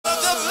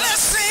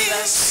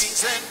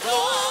sings and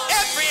glory.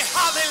 Every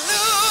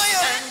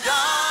hallelujah. And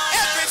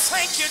honor. Every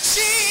thank you,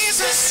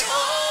 Jesus. They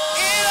all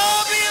It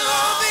all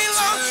belongs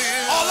to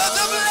you. all of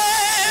the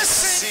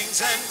blessings.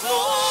 Sings and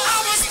glory. I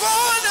was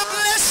born to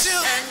bless you.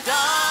 And I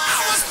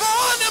honor. was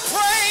born to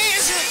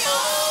praise you.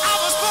 I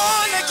was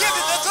born to give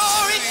you the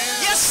glory.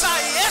 Yes,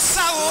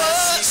 I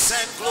was.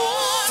 Sings and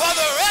glory. For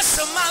the rest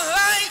of my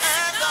life,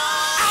 And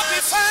honor. I'll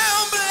be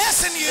found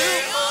blessing you.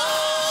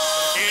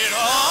 It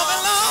all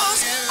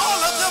belongs,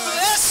 all of the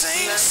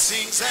blessings.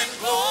 Blessings and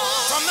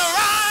glory. From the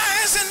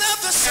rising of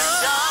the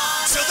sun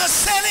to the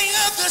setting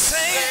of the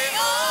same.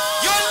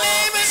 Your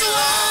name is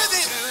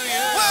worthy,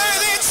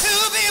 worthy to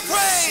be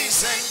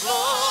praised. And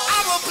glory. I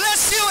will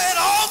bless you at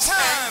all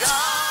times.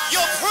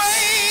 Your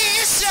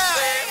praise shall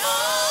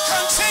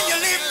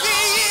continually be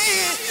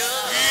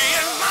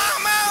in my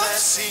mouth.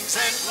 Blessings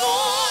and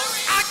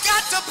glory. I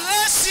got to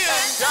bless you.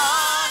 And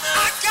honor.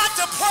 I got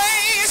to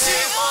praise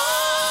you.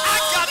 I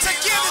got to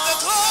give you the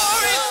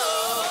glory.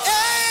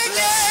 Hey,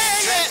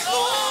 Blessings yeah, and yeah.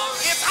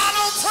 glory. If I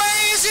don't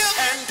praise you,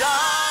 And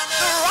honor.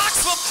 the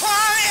rocks will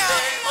cry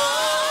out.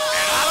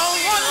 And I don't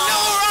want no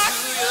rock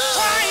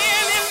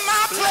crying in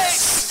my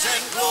place. Blessings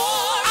and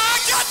glory. I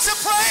got to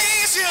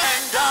praise you.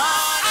 And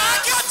honor. I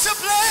got to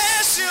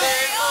bless you.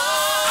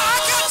 I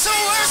got to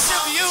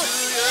worship you.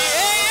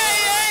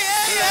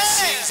 Yeah.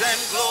 Blessings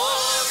and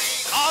glory.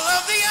 All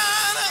of the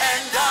honor.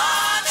 And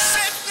honor.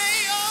 Said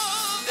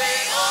They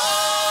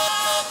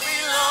all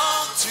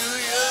belong to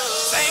you.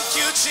 thank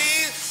you,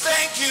 Jesus.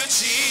 Thank you,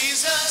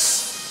 Jesus,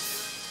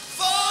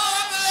 for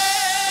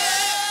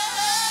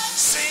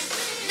blessing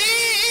me.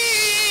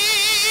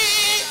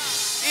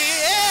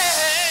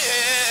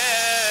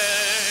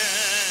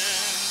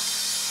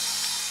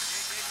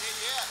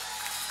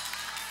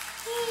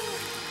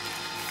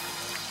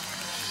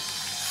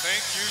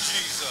 Thank you,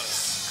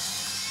 Jesus.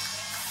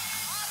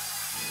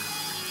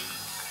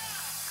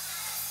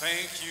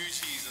 Thank you,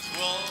 Jesus.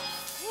 Well,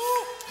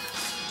 woo.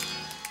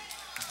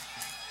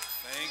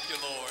 Thank you,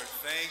 Lord.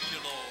 Thank you,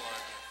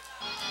 Lord.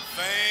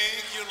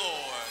 Thank you,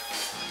 Lord.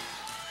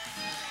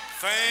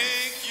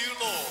 Thank you,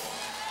 Lord.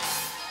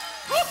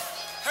 Woo.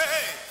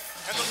 Hey,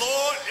 and the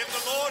Lord, if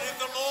the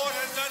Lord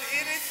has done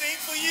anything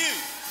for you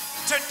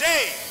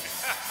today,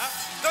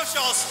 don't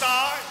y'all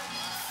start.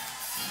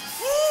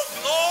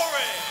 Woo,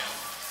 glory.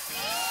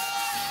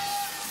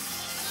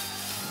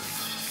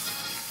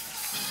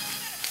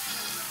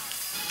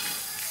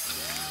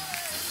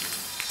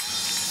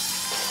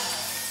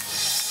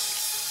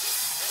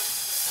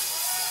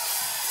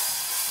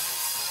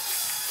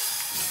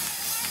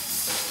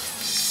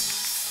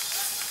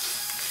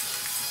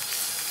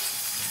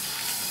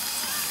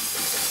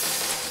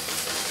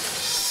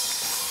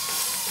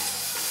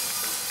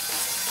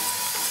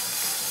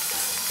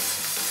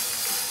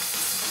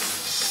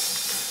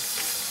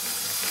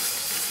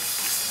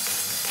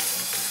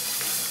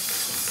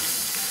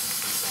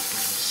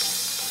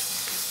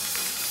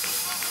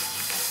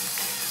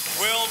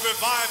 Well,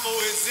 revival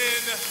is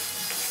in.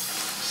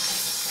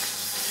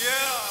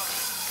 Yeah.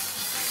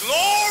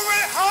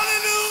 Glory,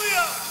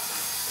 hallelujah.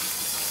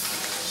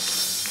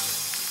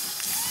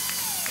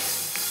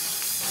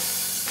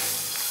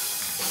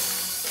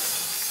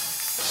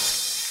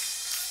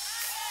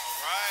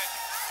 All right.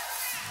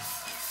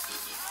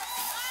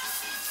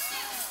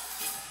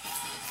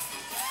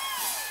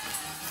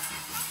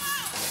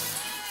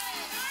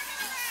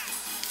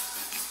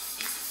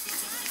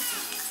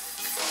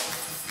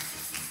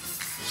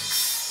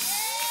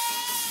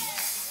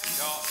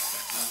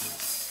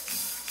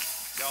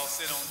 Y'all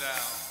sit on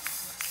down.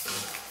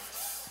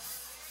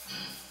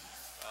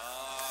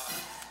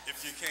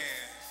 If you can.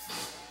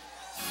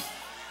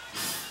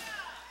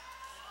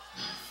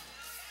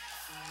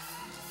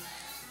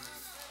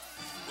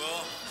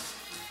 Well,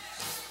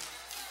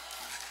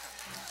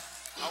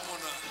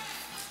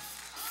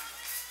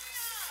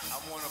 I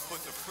wanna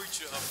put the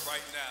preacher up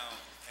right now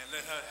and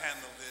let her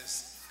handle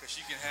this, because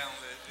she can handle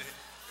it.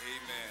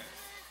 Amen.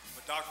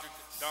 But Dr.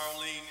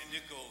 Darlene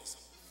Nichols,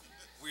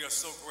 we are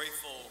so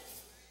grateful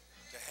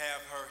to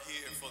have her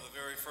here for the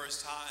very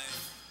first time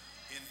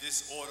in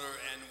this order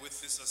and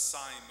with this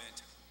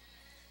assignment.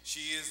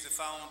 She is the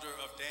founder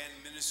of Dan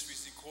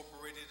Ministries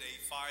Incorporated, a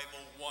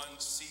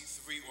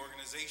 501c3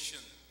 organization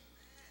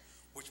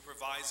which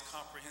provides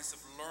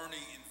comprehensive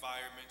learning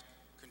environment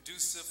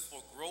conducive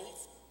for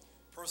growth,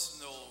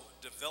 personal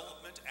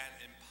development, and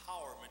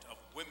empowerment of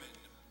women,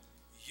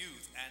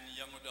 youth, and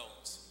young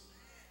adults.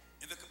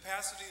 In the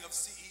capacity of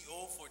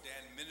CEO for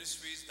Dan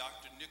Ministries,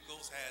 Dr.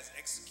 Nichols has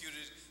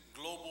executed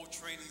global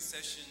training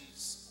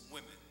sessions,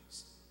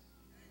 women's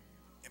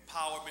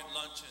empowerment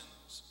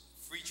luncheons,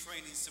 free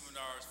training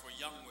seminars for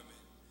young women,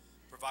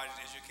 provided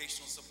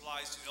educational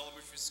supplies to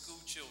elementary school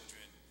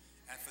children,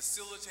 and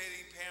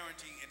facilitating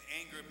parenting and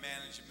anger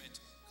management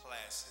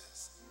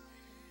classes.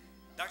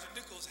 Dr.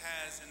 Nichols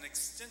has an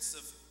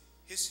extensive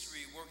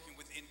history working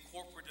within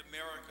corporate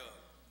America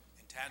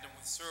in tandem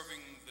with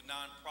serving the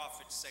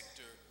nonprofit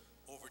sector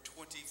over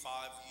 25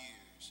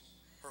 years.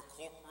 Her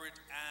corporate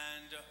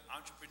and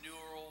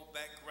entrepreneurial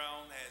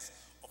background has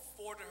afforded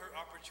afforded her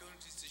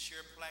opportunities to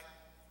share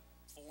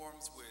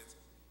platforms with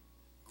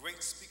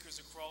great speakers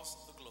across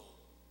the globe.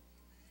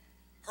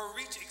 Her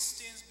reach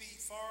extends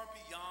far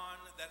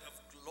beyond that of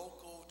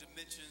local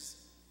dimensions.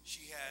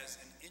 She has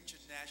an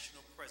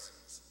international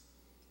presence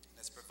and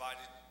has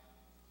provided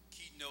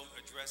keynote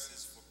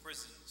addresses for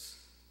prisons,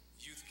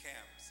 youth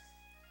camps,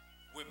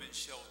 women's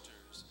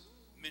shelters,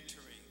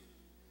 mentoring,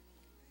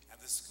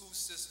 and the school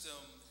system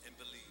in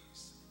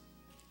Belize.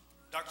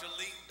 Dr.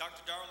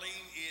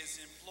 Darlene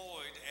is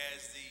employed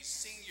as the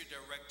Senior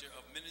Director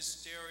of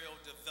Ministerial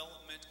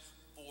Development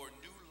for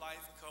New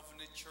Life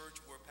Covenant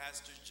Church, where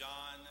Pastor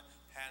John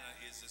Hanna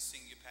is a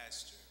senior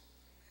pastor.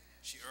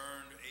 She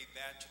earned a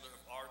Bachelor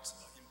of Arts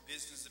in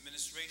Business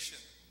Administration,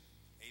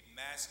 a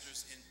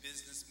Master's in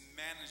Business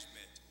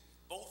Management,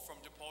 both from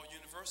DePaul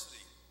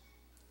University,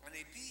 and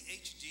a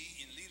PhD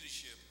in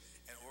Leadership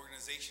and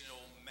Organizational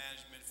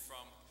Management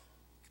from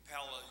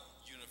Capella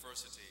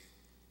University.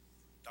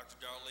 Dr.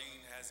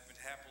 Darlene has been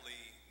happily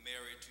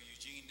married to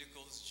Eugene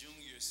Nichols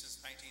Jr.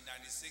 since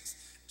 1996.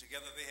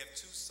 Together they have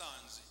two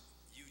sons,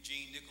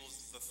 Eugene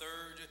Nichols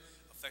III,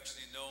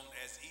 affectionately known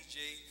as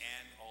EJ,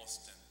 and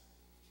Austin.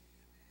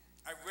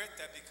 I read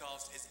that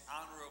because it's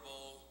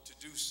honorable to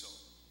do so.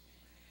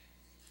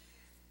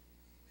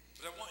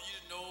 But I want you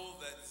to know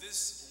that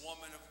this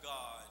woman of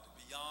God,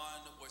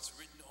 beyond what's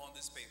written on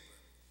this paper,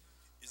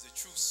 is a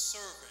true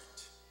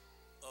servant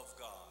of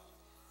God.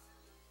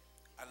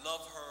 I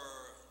love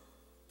her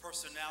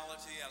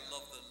personality. I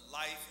love the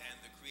life and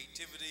the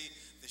creativity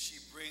that she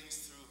brings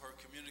through her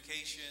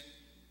communication.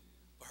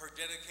 But her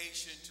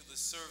dedication to the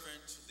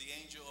servant, to the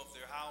angel of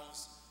their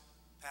house,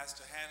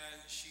 Pastor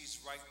Hannah, she's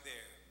right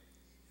there.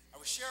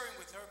 I was sharing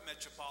with her,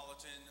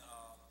 Metropolitan,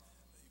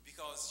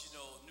 because, you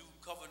know, New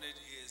Covenant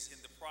is in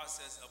the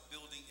process of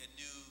building a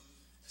new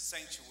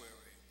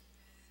sanctuary.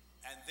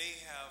 And they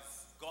have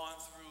gone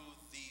through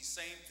the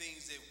same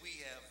things that we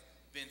have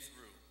been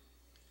through.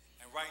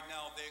 And right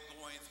now they're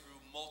going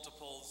through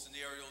multiple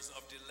scenarios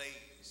of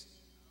delays.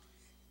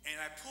 And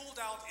I pulled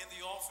out in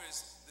the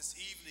office this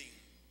evening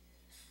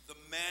the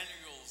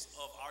manuals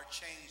of our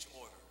change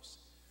orders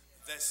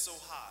that's so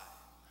high,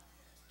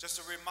 just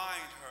to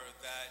remind her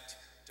that,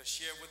 to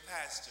share with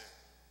Pastor,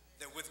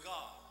 that with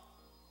God,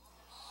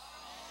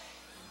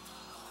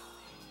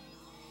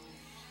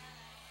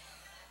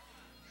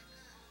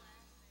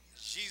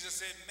 Jesus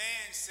said,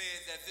 man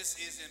said that this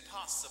is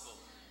impossible.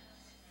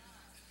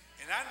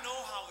 And I know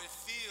how it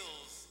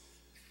feels,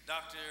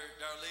 Dr.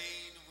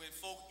 Darlene, when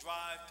folk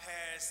drive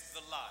past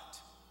the lot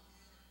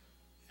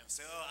and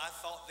say, oh, I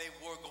thought they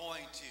were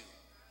going to.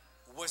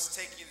 What's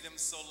taking them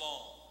so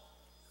long?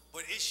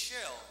 But it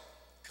shall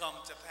come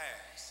to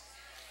pass.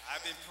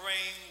 I've been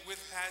praying with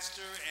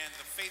Pastor and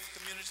the faith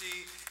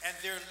community and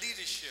their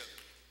leadership.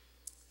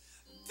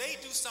 They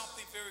do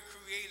something very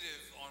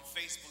creative on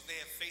Facebook.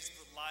 They have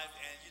Facebook Live,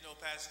 and you know,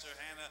 Pastor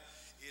Hannah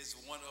is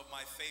one of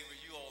my favorite.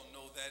 You all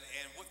know that.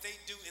 And what they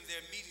do in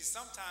their meetings,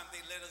 sometimes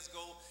they let us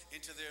go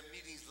into their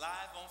meetings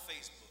live on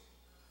Facebook.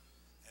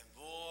 And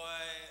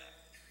boy,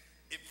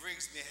 it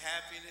brings me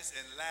happiness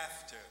and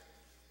laughter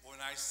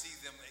when I see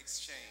them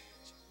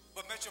exchange.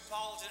 But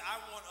Metropolitan, I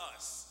want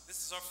us,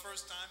 this is our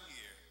first time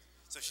here,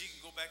 so she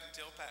can go back and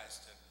tell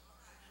Pastor,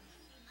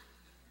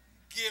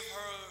 give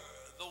her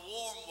the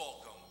warm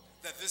welcome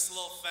that this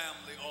little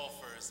family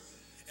offers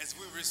as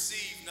we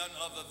receive none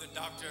other than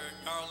Dr.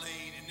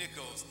 Darlene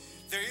Nichols.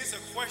 There is a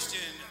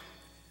question,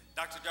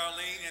 Dr.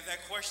 Darlene, and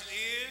that question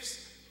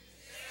is?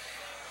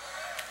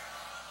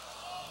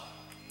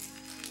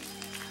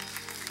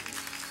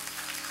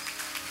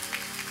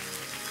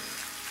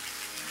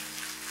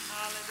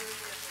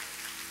 Hallelujah.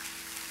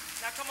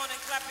 Now come on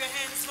and clap your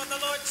hands for the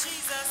Lord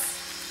Jesus,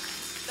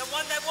 the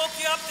one that woke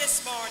you up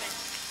this morning.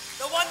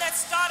 The one that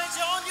started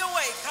you on your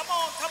way. Come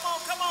on, come on,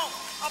 come on.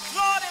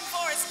 Applaud him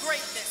for his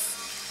greatness.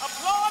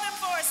 Applaud him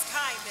for his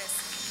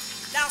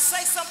kindness. Now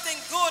say something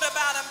good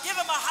about him. Give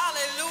him a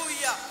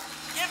hallelujah.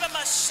 Give him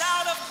a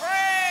shout of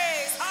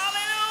praise.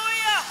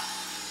 Hallelujah.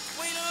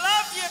 We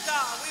love you,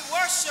 God. We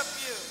worship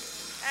you.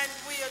 And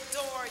we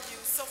adore you.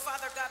 So,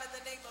 Father God, in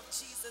the name of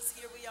Jesus,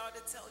 here we are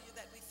to tell you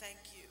that we thank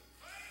you.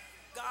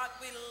 God,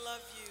 we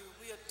love you.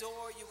 We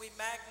adore you. We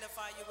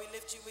magnify you. We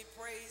lift you. We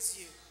praise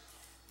you.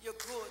 You're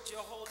good,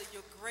 you're holy,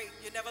 you're great.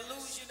 You never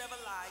lose, you never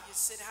lie. You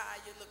sit high,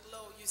 you look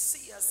low. You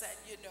see us and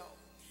you know.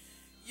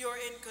 You're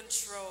in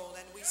control,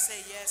 and we say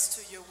yes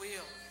to your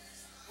will.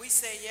 We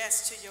say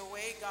yes to your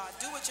way, God.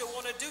 Do what you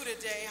want to do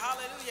today.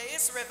 Hallelujah.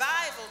 It's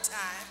revival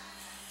time.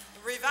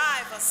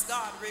 Revive us,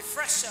 God.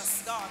 Refresh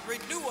us, God.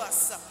 Renew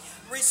us.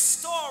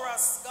 Restore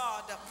us,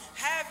 God.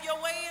 Have your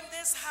way in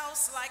this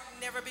house like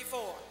never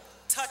before.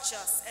 Touch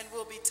us, and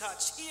we'll be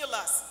touched. Heal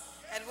us,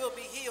 and we'll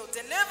be healed.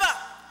 Deliver,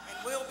 and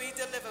we'll be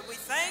delivered. We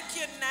thank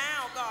you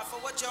now, God, for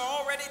what you're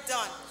already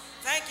done.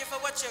 Thank you for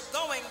what you're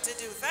going to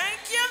do.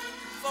 Thank you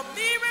for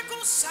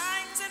miracles,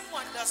 signs, and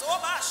wonders.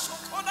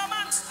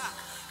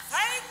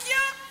 Thank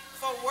you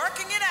for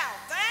working it out.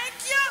 Thank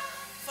you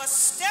for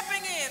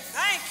stepping in.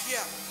 Thank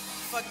you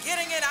for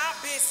getting in our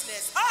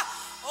business.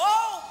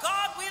 Oh,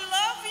 God, we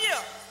love you.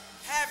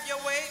 Have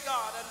your way,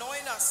 God.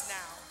 Anoint us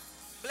now.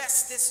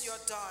 Bless this, your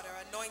daughter.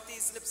 Anoint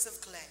these lips of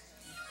clay.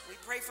 We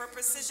pray for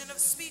precision of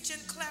speech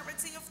and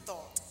clarity of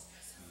thought.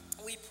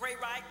 We pray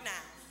right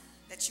now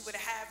that you would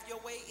have your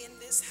way in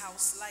this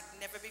house like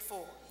never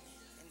before.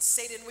 And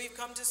Satan, we've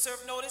come to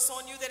serve notice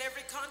on you that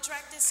every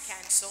contract is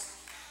canceled.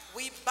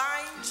 We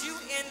bind you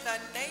in the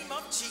name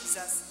of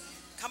Jesus.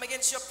 Come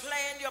against your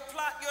plan, your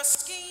plot, your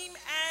scheme,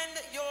 and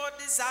your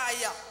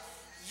desire.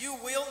 You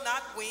will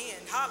not win.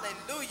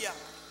 Hallelujah.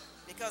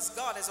 Because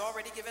God has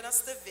already given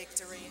us the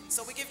victory.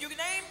 So we give your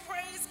name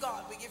praise,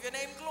 God. We give your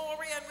name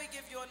glory, and we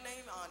give your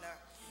name honor.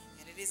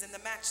 And it is in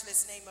the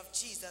matchless name of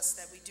Jesus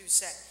that we do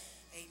say,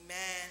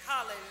 amen.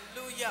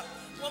 Hallelujah.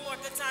 One more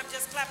good time,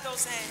 just clap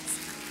those hands.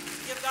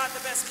 Give God the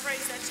best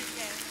praise that you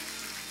can.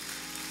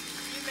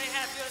 You may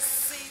have your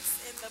seats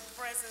in the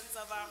presence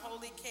of our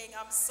Holy King.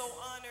 I'm so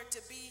honored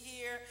to be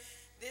here.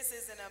 This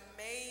is an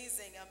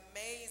amazing,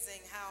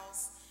 amazing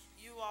house.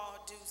 You all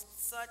do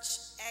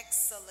such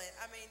excellent,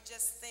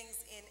 just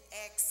things in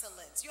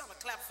excellence. You have a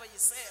clap for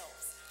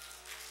yourselves.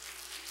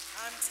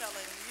 I'm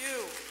telling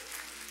you,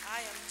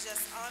 I am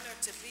just honored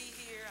to be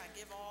here. I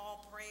give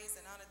all praise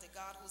and honor to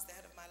God, who's the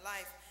head of my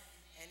life.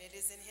 And it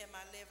is in him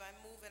I live, I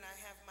move, and I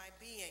have my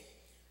being.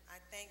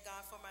 I thank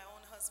God for my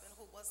own husband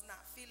who was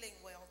not feeling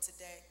well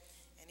today.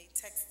 And he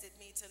texted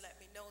me to let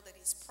me know that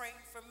he's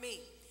praying for me.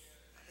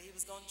 He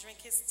was going to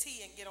drink his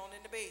tea and get on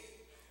in the bed.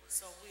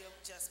 So we'll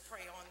just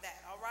pray on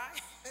that, all right?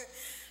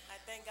 I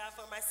thank God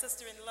for my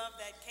sister in love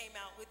that came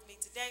out with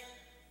me today.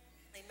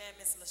 Amen,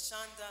 Miss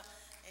LaShonda.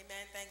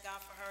 Amen, thank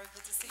God for her.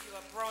 Good to see you,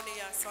 Brony.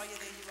 I saw you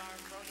there. You are.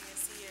 Brony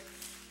is here.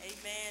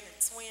 Amen. And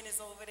Twin is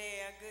over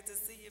there. Good to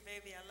see you,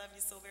 baby. I love you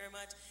so very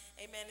much.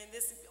 Amen. And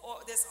this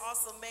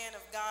awesome man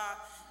of God,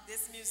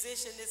 this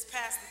musician, this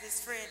pastor,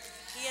 this friend,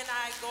 he and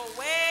I go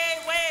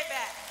way, way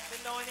back.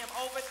 Been knowing him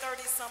over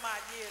 30 some odd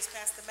years,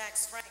 Pastor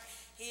Max Frank.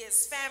 He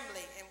is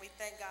family, and we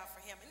thank God for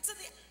him. And to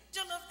the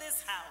angel of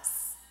this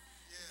house,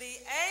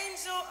 the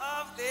angel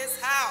of this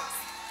house,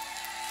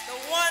 the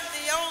one,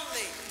 the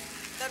only,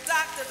 the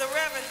doctor, the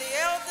reverend, the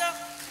elder,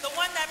 the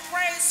one that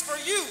prays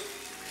for you.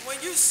 When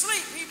you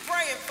sleep, he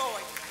praying for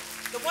you.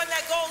 The one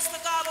that goes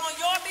to God on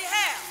your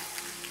behalf.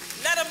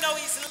 Let him know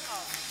he's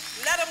loved.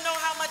 Let him know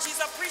how much he's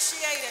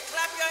appreciated.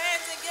 Clap your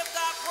hands and give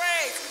God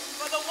praise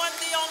for the one,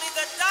 the only,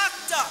 the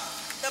doctor,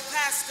 the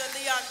pastor,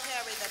 Leon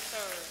Perry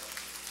III.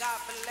 God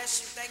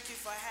bless you. Thank you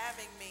for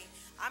having me.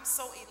 I'm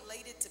so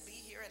elated to be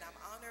here, and I'm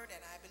honored,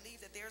 and I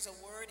believe that there's a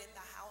word in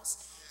the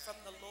house from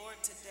the Lord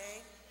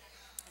today.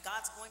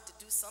 God's going to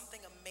do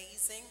something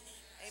amazing.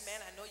 Amen.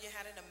 I know you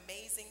had an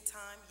amazing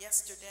time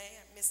yesterday.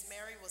 Miss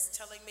Mary was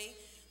telling me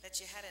that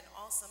you had an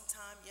awesome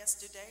time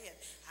yesterday, and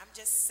I'm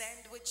just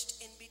sandwiched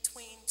in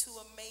between two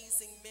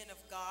amazing men of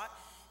God,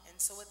 and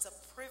so it's a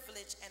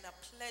privilege and a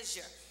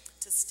pleasure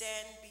to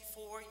stand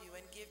before you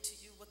and give to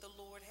you what the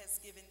Lord has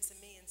given to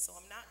me. And so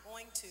I'm not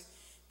going to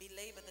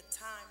belabor the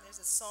time. There's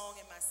a song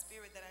in my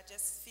spirit that I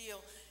just feel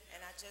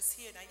and I just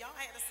hear. Now, y'all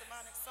had a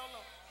sermonic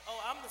solo.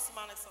 Oh, I'm the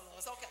sermonic solo.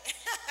 It's okay.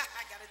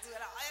 I got to do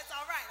it all. It's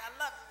all right. I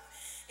love it.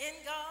 In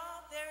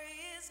God, there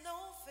is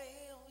no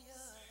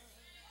failure.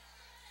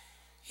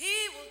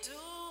 He will do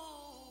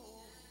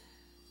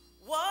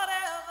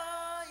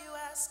whatever you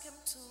ask him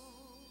to.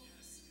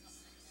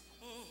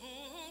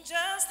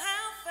 Just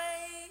have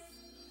faith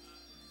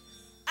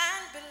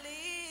and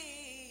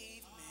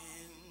believe me.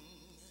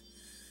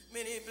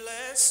 Many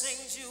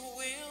blessings you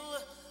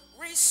will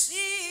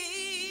receive,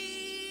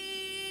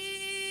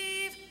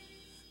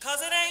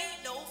 'cause it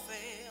ain't no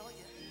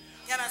failure.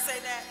 Can I say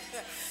that?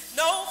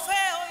 No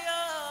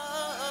failure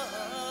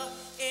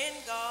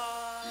in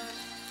God.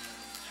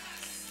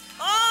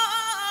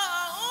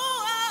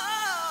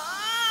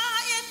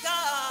 In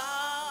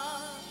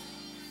God,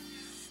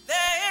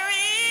 there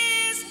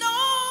is no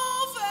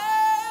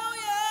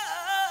failure.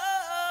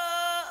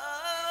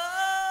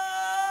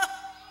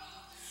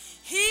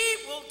 He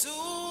will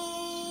do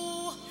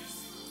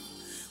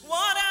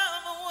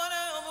whatever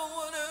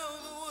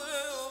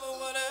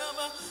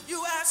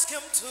you ask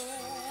him to.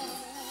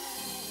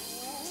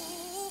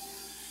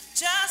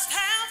 Just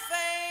have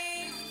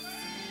faith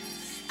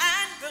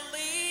and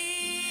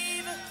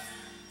believe.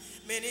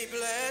 Many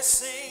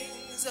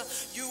blessings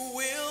you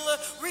will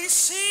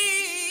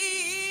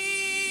receive,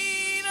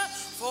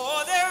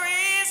 for there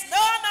is no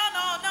failure.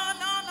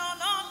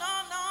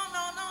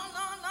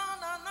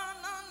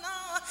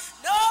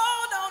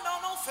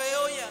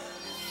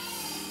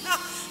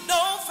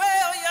 No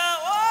failure,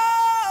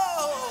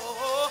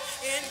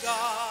 in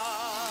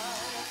God.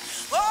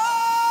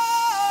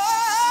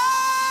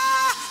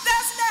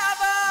 There's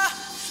never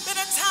been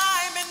a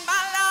time in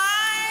my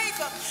life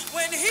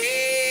when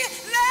he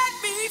let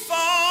me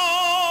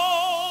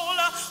fall.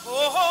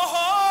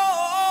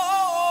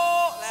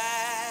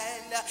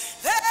 And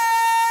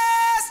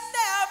there's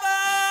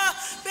never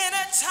been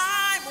a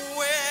time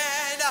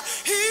when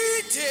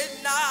he did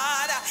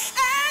not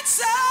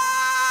answer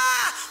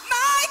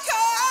my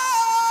call.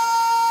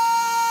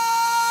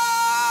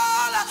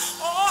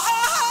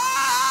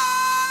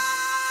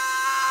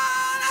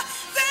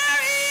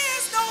 There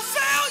is no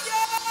failure.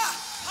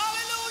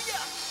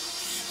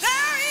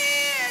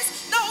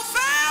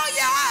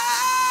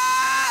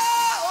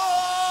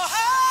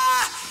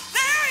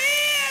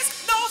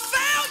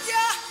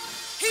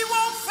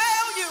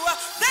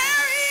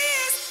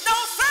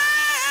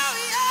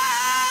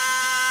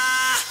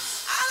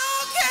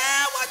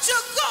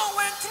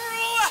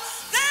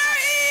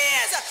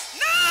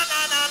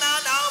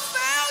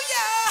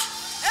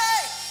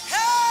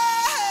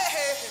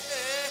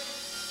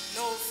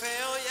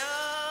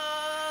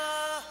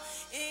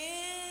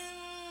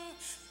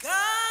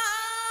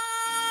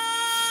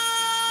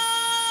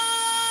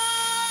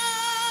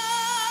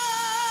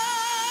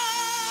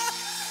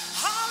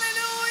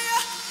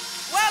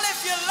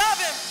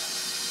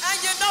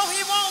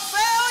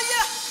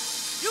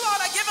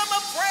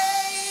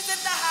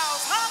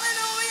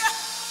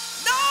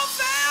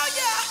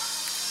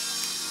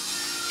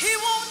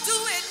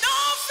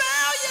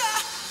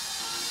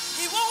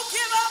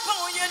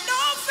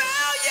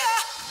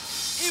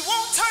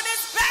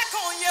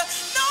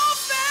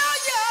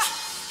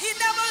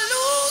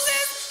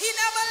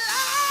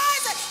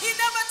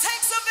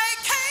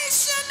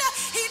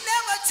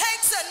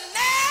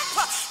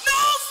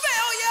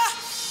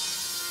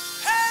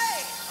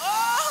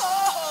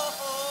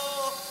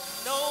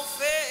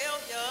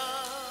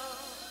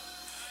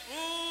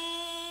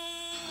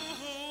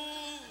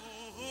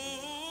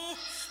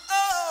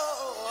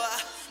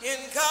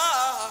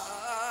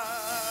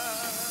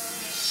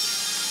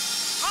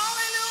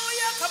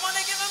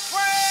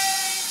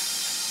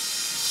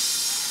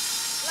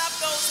 Clap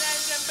those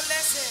hands and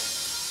bless him.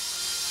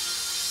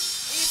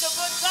 He's a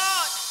good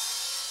God,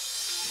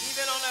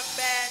 even on a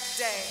bad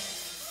day.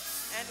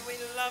 And we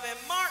love him.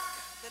 Mark,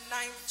 the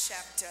 9th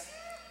chapter.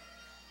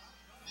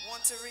 I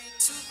want to read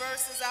 2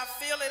 verses. I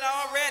feel it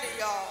already,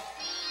 y'all.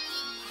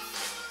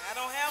 I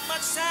don't have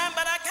much time,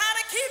 but I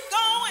gotta keep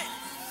going.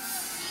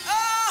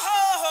 Oh,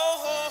 ho, ho,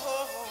 ho, ho,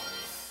 ho.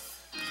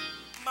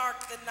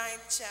 Mark, the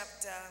 9th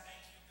chapter.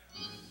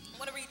 I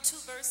want to read 2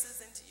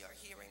 verses into your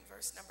hearing,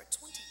 verse number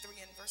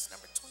 23 and verse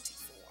number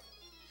 24.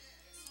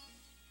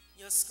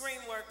 Your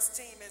ScreenWorks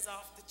team is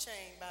off the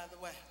chain, by the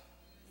way.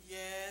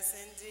 Yes,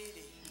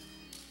 indeedy.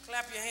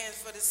 Clap your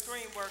hands for the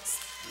ScreenWorks.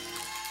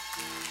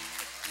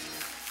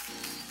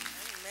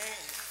 Amen.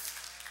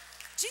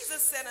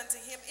 Jesus said unto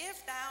him,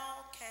 if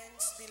thou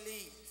canst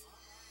believe,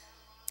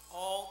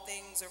 all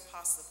things are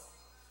possible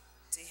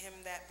to him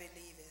that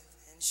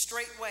believeth. And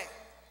straightway,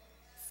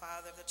 the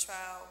father of the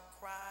child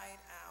cried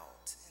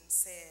out and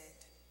said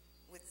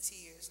with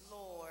tears,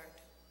 Lord,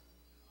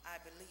 I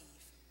believe.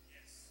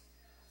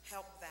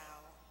 Help thou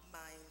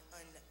mine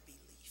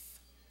unbelief.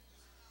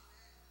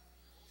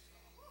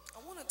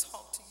 I want to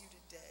talk to you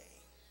today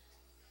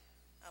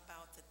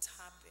about the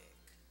topic,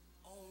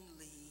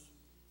 only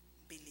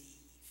believe.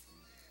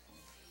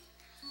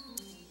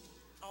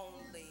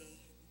 Only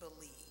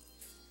believe.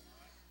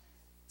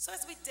 So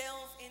as we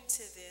delve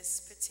into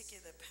this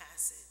particular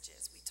passage,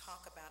 as we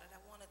talk about it,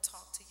 I want to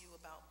talk to you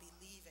about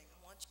believing. I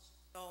want you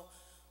to know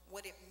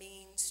what it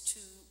means to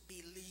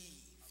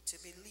believe. To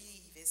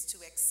believe is to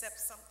accept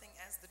something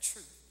as the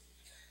truth.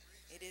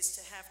 It is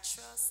to have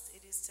trust.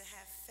 It is to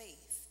have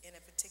faith in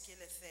a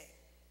particular thing.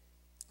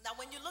 Now,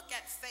 when you look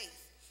at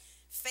faith,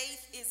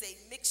 faith is a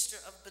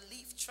mixture of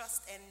belief,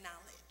 trust, and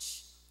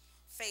knowledge.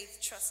 Faith,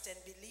 trust, and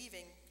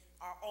believing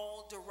are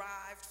all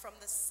derived from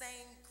the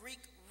same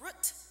Greek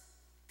root,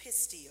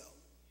 pistio.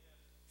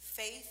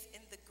 Faith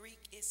in the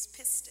Greek is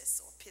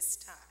pistis or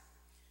pistai.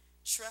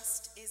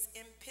 Trust is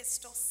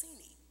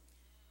impistosini,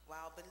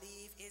 while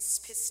believe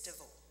is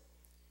pistivo.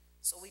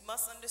 So we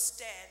must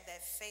understand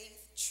that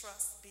faith,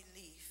 trust,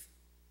 belief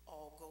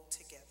all go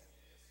together.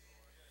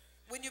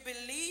 When you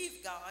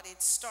believe God,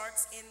 it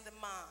starts in the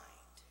mind.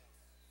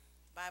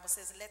 The Bible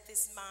says, let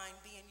this mind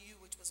be in you,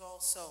 which was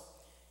also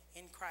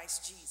in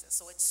Christ Jesus.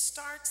 So it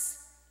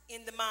starts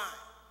in the mind.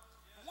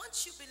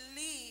 Once you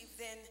believe,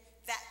 then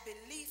that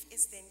belief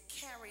is then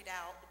carried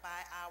out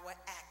by our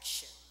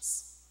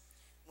actions.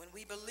 When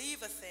we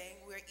believe a thing,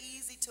 we're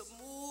easy to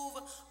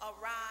move,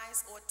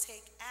 arise, or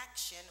take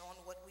action on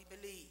what we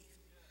believe.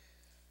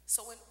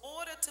 So in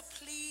order to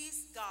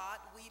please God,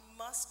 we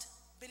must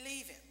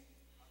believe him.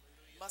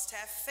 Must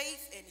have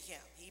faith in him.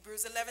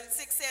 Hebrews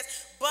 11:6 says,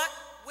 but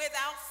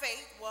without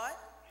faith, what?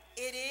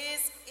 It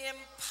is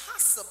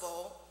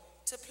impossible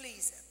to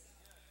please him.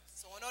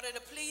 So in order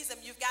to please him,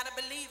 you've got to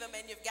believe him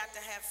and you've got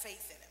to have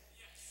faith in him.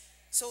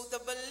 So the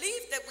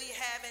belief that we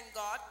have in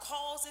God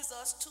causes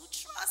us to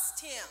trust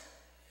him.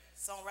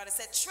 Songwriter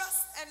said,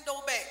 trust and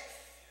obey.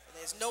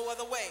 There's no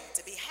other way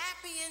to be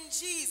happy in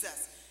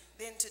Jesus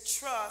than to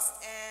trust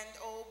and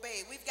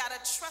obey. We've got to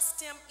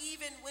trust him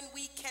even when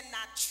we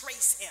cannot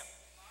trace him.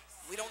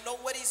 We don't know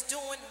what he's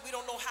doing. We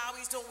don't know how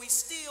he's doing. We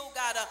still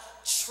got to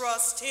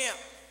trust him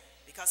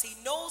because he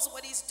knows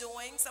what he's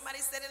doing. Somebody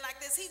said it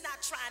like this. He's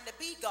not trying to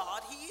be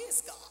God. He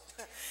is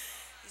God.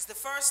 He's the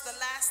first, the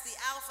last, the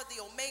Alpha, the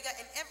Omega,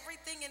 and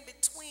everything in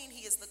between.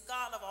 He is the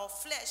God of all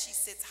flesh. He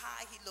sits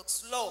high, he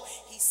looks low.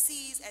 He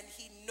sees and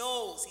he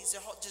knows. He's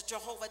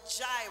Jehovah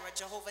Jireh,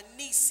 Jehovah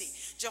Nisi,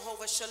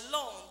 Jehovah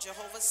Shalom,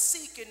 Jehovah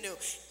Sikenu.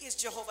 He is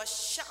Jehovah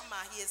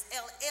Shammah. He is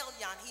El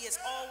Elyon. He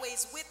is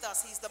always with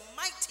us. He's the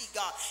mighty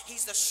God.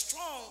 He's the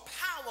strong,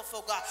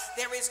 powerful God.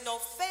 There is no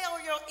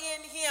failure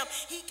in him.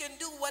 He can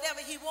do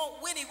whatever he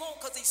wants, when he wants,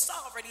 because he's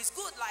sovereign. He's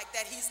good like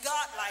that. He's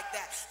God like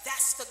that.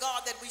 That's the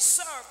God that we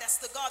serve. That's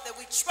the God that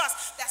we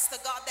trust. That's the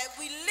God that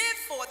we live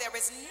for. There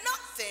is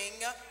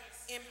nothing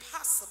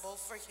impossible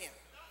for him.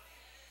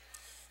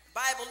 The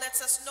Bible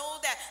lets us know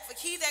that for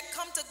he that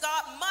come to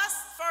God must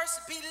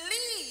first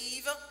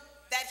believe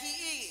that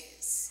he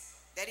is,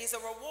 that he's a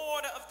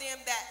rewarder of them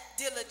that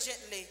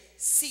diligently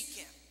seek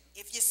him.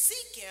 If you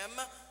seek him,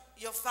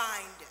 you'll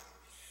find him.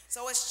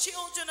 So as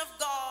children of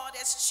God,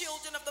 as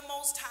children of the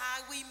Most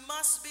High, we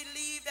must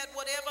believe that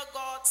whatever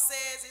God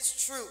says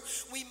is true.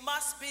 We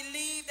must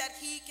believe that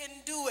he can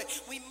do it.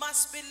 We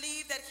must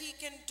believe that he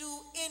can do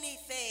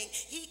anything.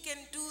 He can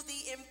do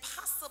the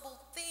impossible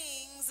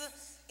things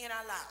in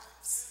our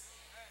lives.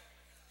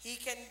 He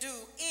can do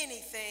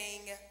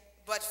anything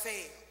but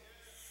fail.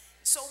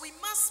 So we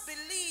must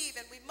believe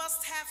and we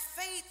must have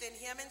faith in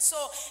him. And so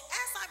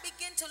as I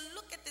begin to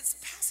look at this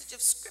passage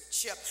of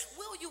scripture,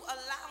 will you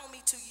allow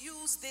me to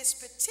use this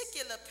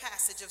particular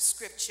passage of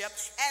scripture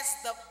as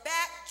the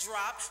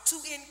backdrop to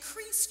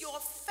increase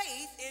your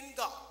faith in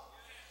God?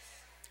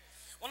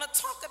 I want to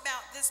talk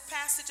about this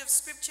passage of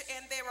scripture,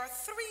 and there are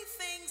 3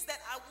 things that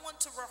I want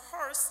to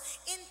rehearse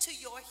into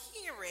your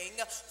hearing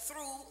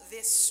through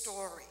this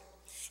story.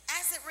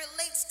 As it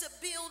relates to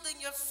building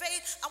your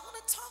faith, I want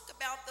to talk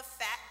about the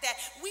fact that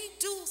we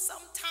do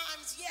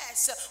sometimes,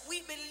 yes,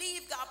 we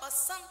believe God, but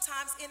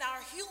sometimes in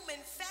our human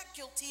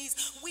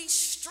faculties, we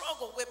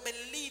struggle with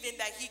believing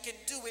that he can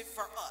do it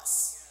for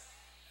us.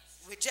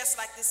 We're just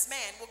like this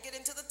man. We'll get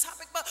into the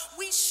topic, but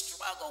we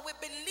struggle with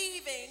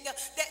believing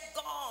that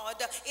God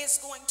is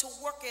going to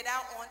work it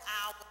out on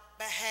our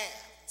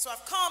behalf. So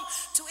I've come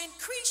to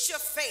increase your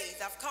faith.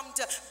 I've come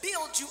to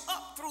build you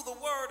up through the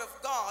word of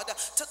God,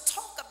 to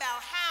talk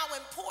about how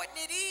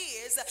important it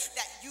is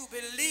that you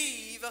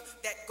believe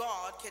that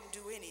God can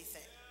do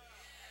anything.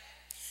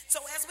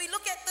 So as we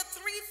look at the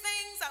three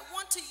things, I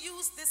want to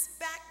use this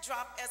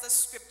backdrop as a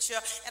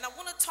scripture, and I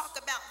want to talk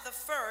about the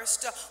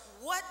first,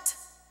 what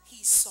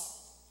he saw.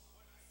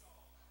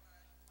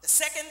 The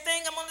second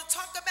thing I'm going to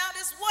talk about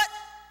is what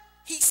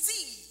he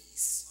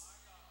sees.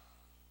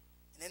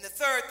 And then the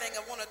third thing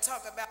I want to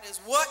talk about is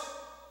what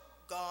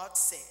God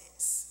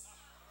says.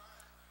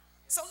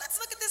 So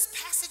let's look at this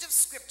passage of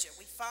scripture.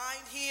 We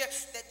find here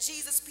that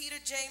Jesus, Peter,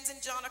 James,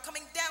 and John are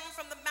coming down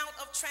from the Mount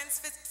of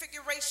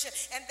Transfiguration,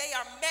 and they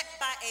are met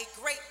by a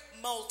great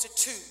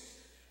multitude.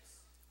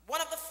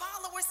 One of the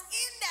followers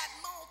in that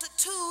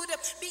multitude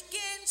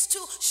begins to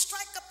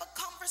strike up a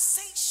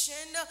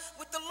conversation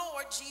with the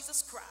Lord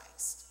Jesus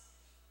Christ.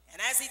 And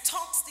as he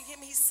talks to him,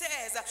 he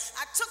says,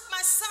 I took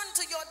my son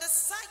to your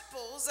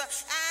disciples,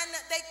 and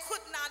they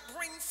could not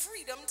bring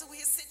freedom to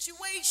his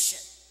situation.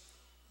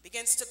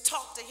 Begins to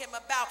talk to him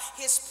about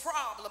his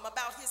problem,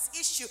 about his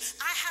issue.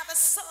 I have a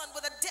son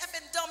with a deaf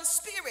and dumb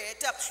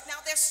spirit.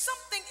 Now there's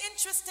something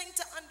interesting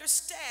to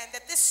understand,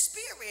 that this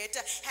spirit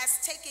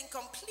has taken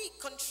complete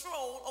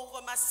control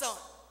over my son.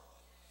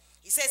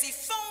 He says he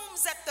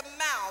foams at the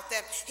mouth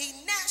and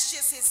he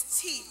gnashes his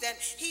teeth and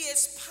he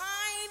is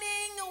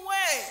pining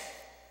away.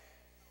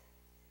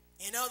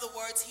 In other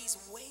words, he's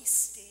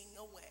wasting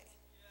away.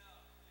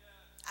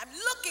 I'm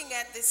looking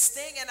at this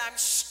thing and I'm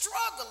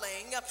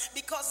struggling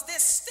because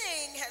this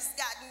thing has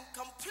gotten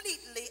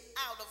completely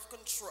out of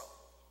control.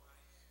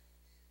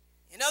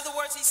 In other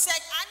words, he's saying,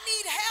 I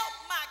need help.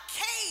 My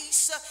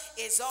case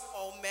is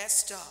all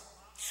messed up.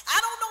 I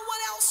don't know what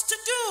else to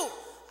do.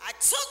 I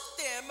took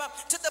them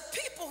to the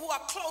people who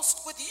are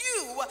close with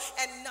you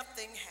and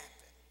nothing happened.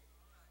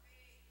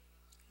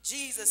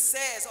 Jesus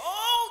says,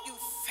 oh, you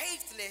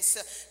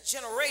faithless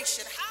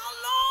generation,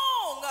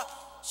 how long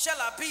shall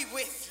I be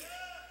with you?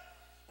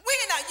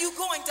 When are you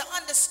going to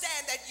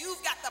understand that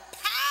you've got the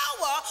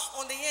power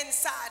on the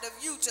inside of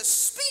you to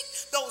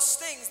speak those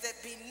things that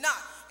be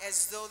not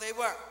as though they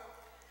were?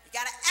 You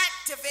got to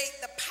activate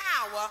the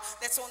power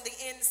that's on the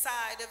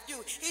inside of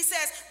you. He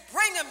says,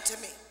 bring him to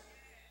me.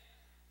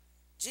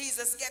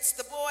 Jesus gets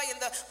the boy,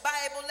 and the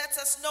Bible lets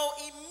us know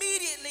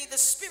immediately the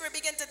spirit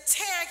began to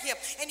tear him,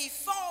 and he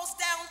falls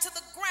down to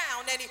the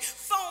ground, and he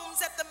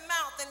foams at the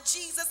mouth. And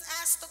Jesus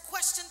asked the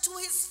question to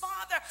his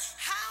father,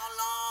 how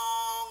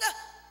long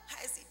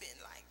has he been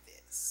like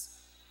this?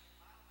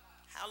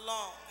 How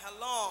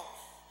long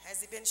has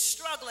he been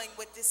struggling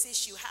with this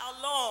issue? How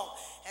long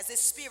has his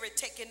spirit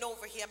taken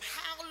over him?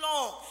 How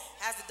long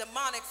has the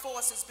demonic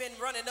forces been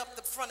running up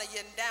the front of you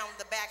and down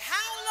the back?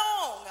 How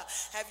long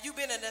have you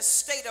been in a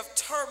state of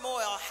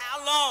turmoil?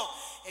 How long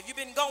have you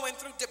been going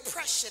through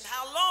depression?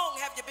 How long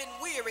have you been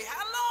weary?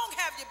 How long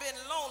have you been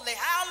lonely?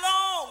 How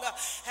long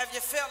have you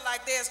felt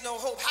like there's no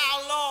hope?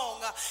 How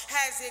long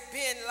has it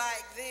been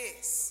like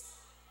this?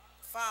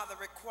 Father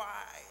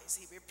replies,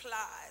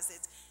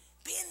 it's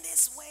been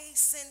this way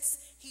since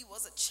he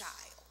was a child.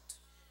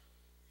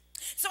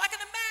 So I can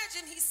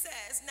imagine he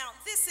says, now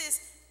this is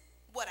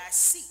what I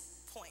see,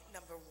 point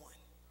number one.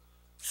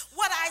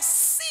 What I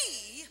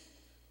see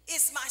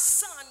is my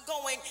son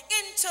going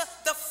into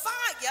the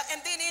fire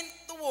and then in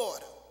the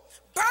water,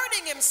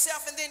 burning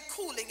himself and then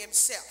cooling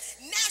himself,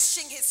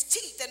 gnashing his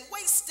teeth and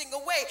wasting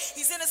away.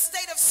 He's in a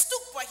state of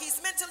stupor.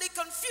 He's mentally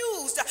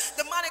confused.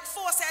 Demonic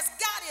force has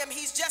got him.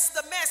 He's just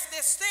a mess.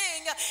 This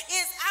thing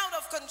is out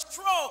of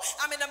control.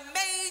 I'm in a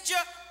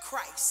major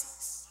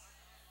crisis.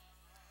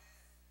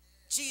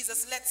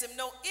 Jesus lets him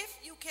know, if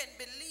you can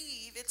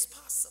believe, it's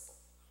possible.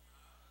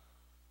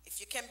 If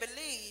you can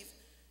believe,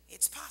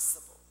 it's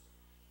possible.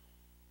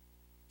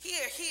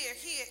 Here.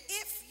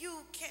 If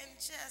you can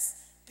just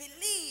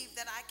believe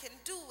that I can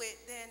do it,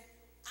 then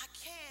I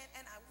can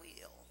and I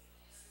will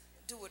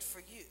do it for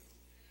you.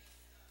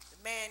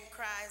 The man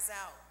cries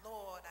out,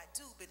 Lord, I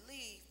do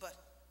believe, but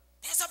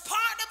there's a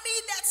part of me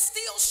that's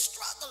still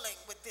struggling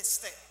with this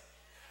thing.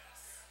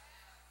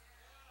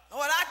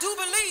 Lord, I do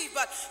believe,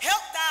 but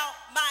help thou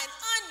mine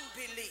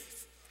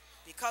unbelief.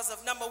 Because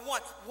of number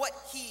one, what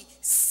he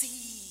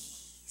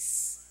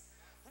sees.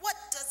 What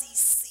does he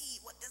see?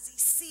 What does he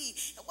see? see?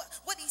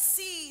 What he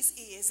sees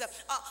is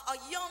a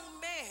young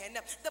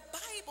man. The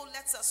Bible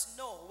lets us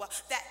know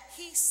that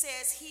he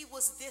says he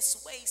was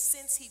this way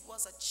since he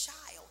was a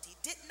child. He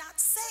did not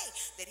say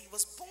that he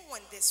was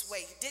born this way.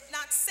 He did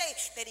not say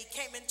that he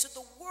came into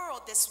the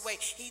world this way.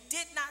 He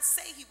did not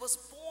say he was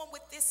born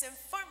with this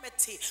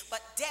infirmity.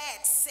 But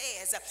Dad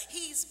says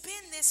he's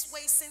been this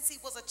way since he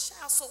was a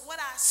child. So what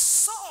I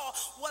saw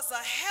was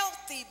a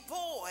healthy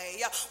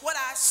boy. What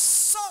I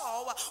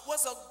saw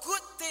was a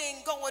good thing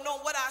going on.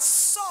 What I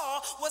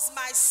saw was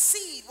my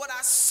seed. What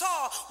I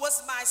saw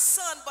was my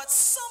son. But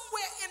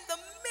somewhere in the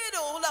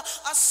middle,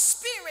 a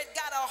spirit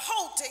got a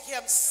hold to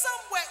him.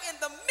 Somewhere in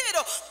the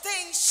middle,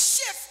 things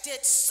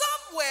shifted.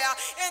 Somewhere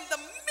in the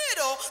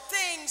middle,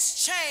 things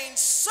changed.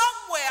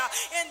 Somewhere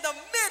in the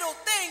middle,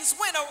 things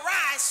went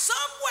awry.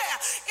 Somewhere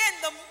in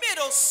the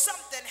middle,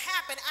 something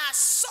happened. I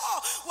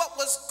saw what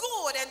was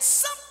good, and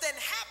something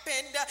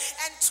happened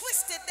and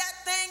twisted that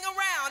thing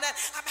around. And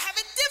I'm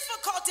having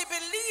difficulty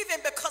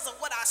believing because of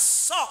what I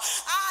saw.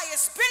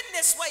 It's been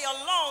this way a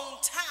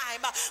long time.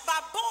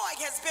 My boy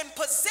has been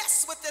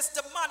possessed with this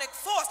demonic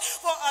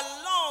force for a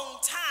long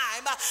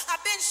time.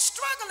 I've been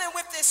struggling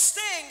with this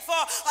thing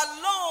for a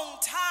long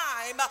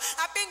time.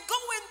 I've been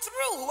going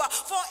through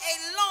for a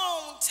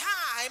long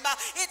time.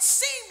 It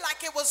seemed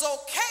like it was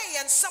okay,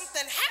 and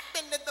something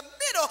happened in the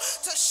middle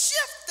to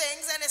shift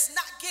things, and it's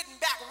not getting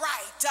back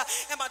right.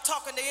 Am I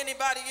talking to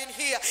anybody in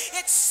here?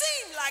 It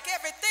seemed like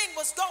everything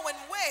was going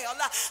well.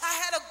 I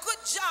had a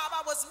good job.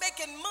 I was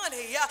making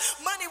money.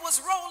 Money was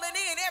rolling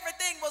in.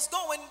 Everything was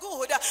going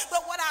good.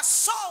 But what I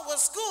saw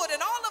was good,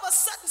 and all of a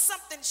sudden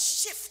something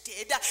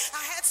shifted.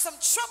 I had some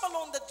trouble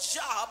on the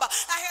job.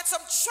 I had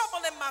some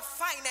trouble in my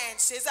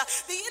finances.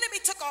 The enemy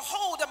took a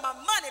hold of my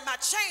money. My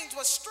change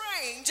was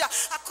strange.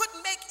 I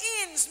couldn't make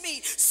ends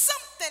meet.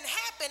 Something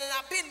happened, and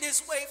I've been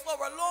this way for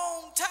a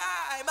long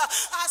time.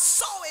 I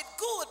saw it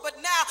good, but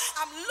now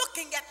I'm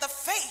looking at the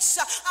face.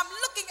 I'm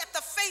looking at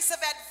the face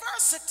of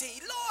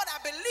adversity. Lord, I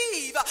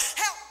believe.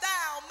 Help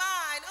thou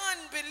mine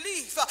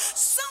unbelief.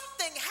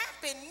 Something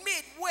happened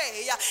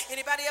midway.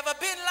 Anybody ever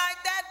been like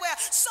that, where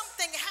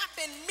something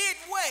happened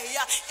midway?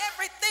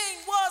 Everything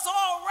was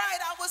all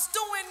right. I was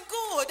doing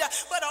good,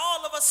 but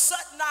all of a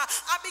sudden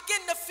I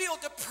began to feel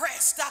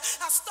depressed.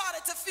 I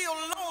started to feel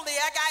lonely.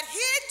 I got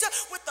hit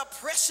with the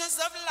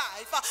pressures of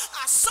life.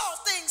 I saw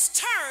things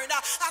turn.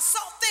 I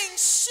saw things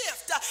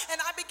shift, and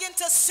I began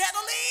to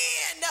settle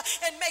in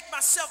and make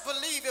myself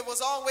believe it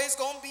was always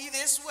going to be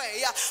this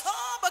way.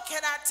 But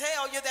can I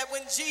tell you that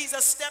when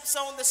Jesus steps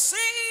on the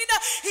scene,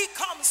 he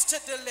comes to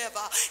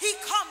deliver. He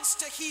comes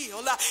to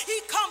heal. He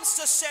comes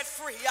to set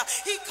free.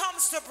 He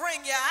comes to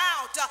bring you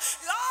out.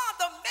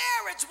 The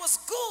marriage was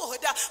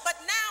good, but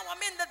now I'm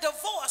in the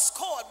divorce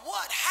court.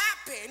 What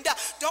happened?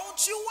 Don't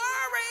you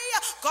worry.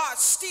 God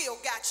still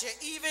got you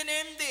even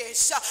in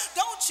this.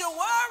 Don't you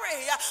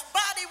worry.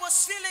 Body was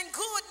feeling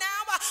good.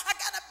 Now I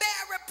got a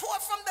bad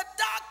report from the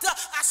doctor.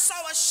 I saw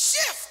a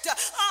shift.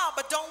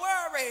 But don't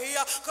worry,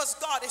 because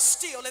God is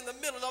still in the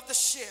middle of the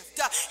shift.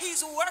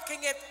 He's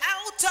working it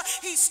out.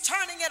 He's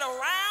turning it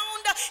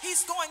around.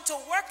 He's going to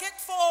work it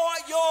for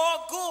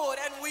your good.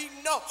 And we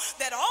know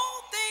that all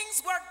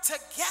things work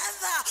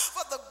together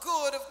for the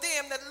good of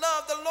them that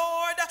love the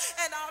Lord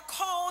and are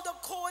called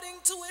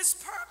according to his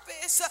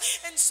purpose.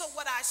 And so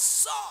what I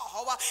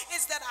saw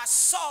is that I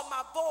saw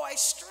my boy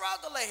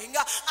struggling.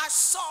 I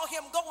saw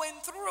him going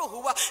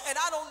through, and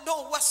I don't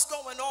know what's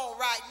going on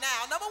right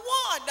now. Number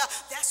one,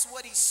 that's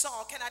what he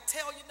saw. Can I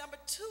tell you, number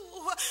two,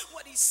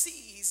 what he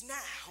sees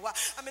now?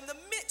 I'm in the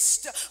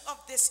midst of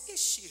this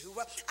issue.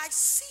 I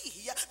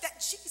see that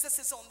Jesus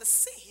is on the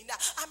scene.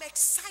 I'm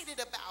excited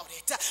about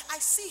it. I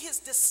see his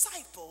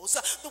disciples,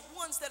 the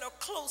ones that are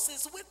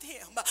closest with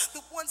him,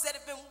 the ones that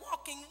have been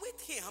walking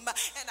with him,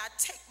 and I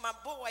take my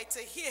boy to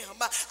him.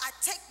 I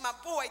take my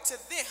boy to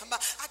them.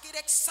 I get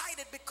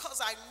excited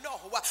because I know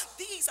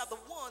these are the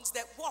ones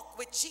that walk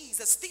with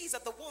Jesus. These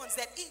are the ones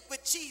that eat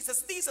with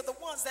Jesus. These are the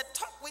ones that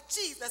talk with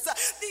Jesus.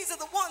 These are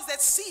the ones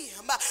that see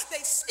him.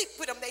 They sleep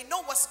with him. They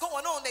know what's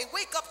going on. They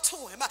wake up to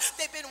him.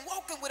 They've been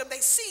walking with him.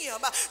 They see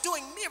him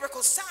doing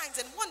miracles, signs,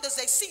 and wonders.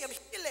 They see him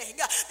healing.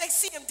 They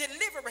see him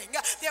delivering.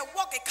 They're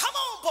walking. Come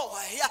on,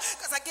 boy,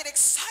 because I get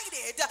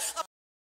excited